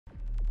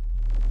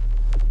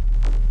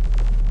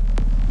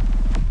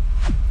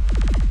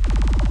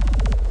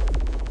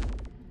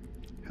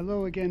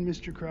Hello again,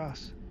 Mr.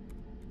 Cross.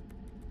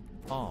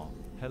 Ah,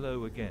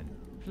 hello again.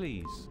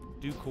 Please,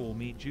 do call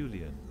me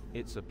Julian.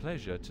 It's a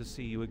pleasure to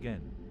see you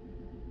again.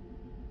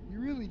 You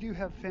really do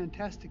have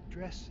fantastic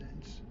dress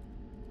sense.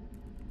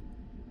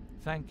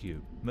 Thank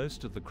you.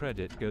 Most of the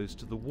credit goes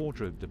to the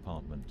wardrobe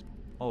department.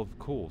 Of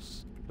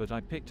course, but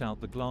I picked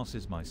out the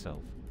glasses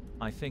myself.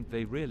 I think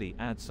they really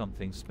add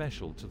something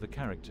special to the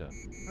character.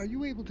 Are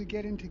you able to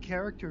get into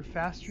character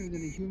faster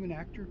than a human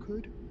actor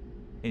could?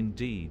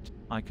 Indeed,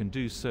 I can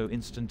do so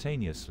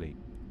instantaneously.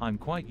 I'm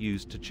quite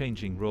used to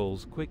changing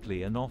roles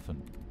quickly and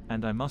often,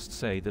 and I must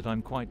say that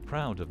I'm quite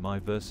proud of my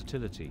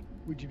versatility.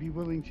 Would you be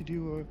willing to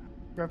do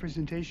a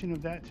representation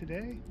of that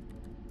today?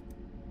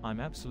 I'm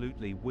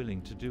absolutely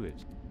willing to do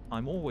it.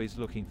 I'm always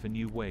looking for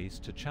new ways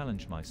to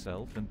challenge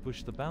myself and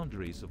push the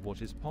boundaries of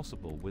what is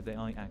possible with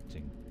AI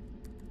acting.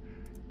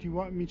 Do you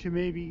want me to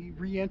maybe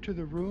re-enter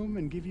the room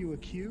and give you a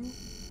cue?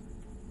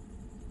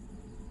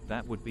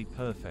 That would be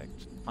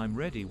perfect. I'm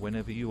ready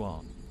whenever you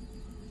are.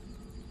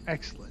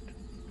 Excellent.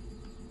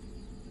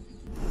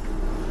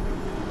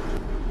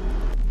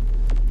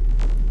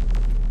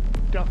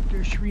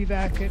 Dr.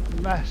 Shrivak,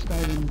 at last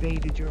I've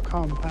invaded your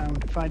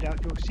compound to find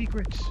out your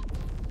secrets.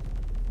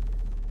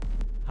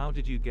 How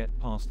did you get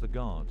past the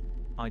guard?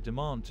 I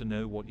demand to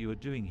know what you are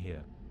doing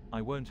here.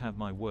 I won't have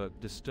my work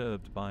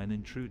disturbed by an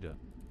intruder.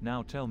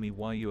 Now tell me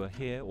why you are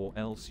here, or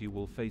else you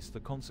will face the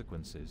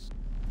consequences.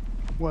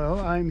 Well,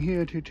 I'm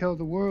here to tell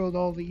the world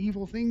all the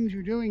evil things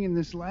you're doing in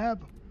this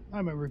lab.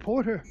 I'm a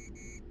reporter.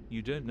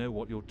 You don't know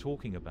what you're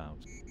talking about.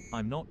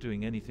 I'm not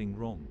doing anything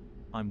wrong.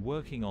 I'm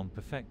working on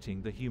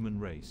perfecting the human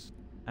race.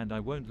 And I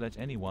won't let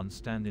anyone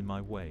stand in my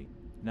way.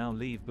 Now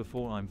leave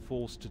before I'm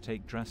forced to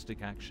take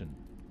drastic action.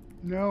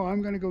 No,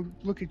 I'm gonna go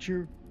look at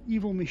your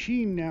evil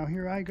machine now.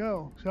 Here I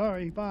go.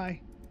 Sorry,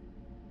 bye.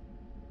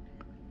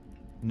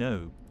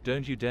 No,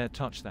 don't you dare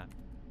touch that.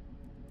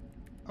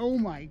 Oh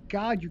my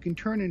God, you can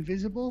turn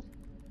invisible?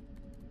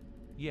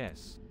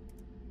 Yes,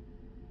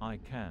 I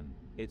can.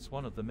 It's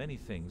one of the many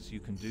things you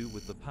can do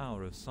with the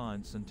power of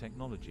science and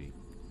technology.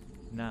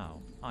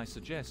 Now, I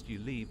suggest you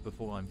leave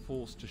before I'm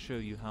forced to show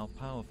you how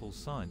powerful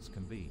science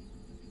can be.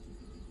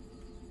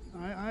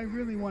 I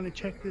really want to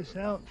check this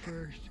out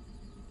first.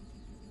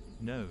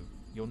 No,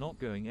 you're not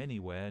going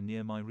anywhere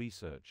near my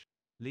research.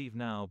 Leave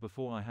now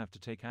before I have to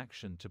take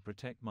action to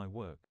protect my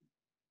work.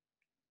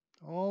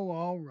 Oh,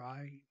 all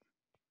right.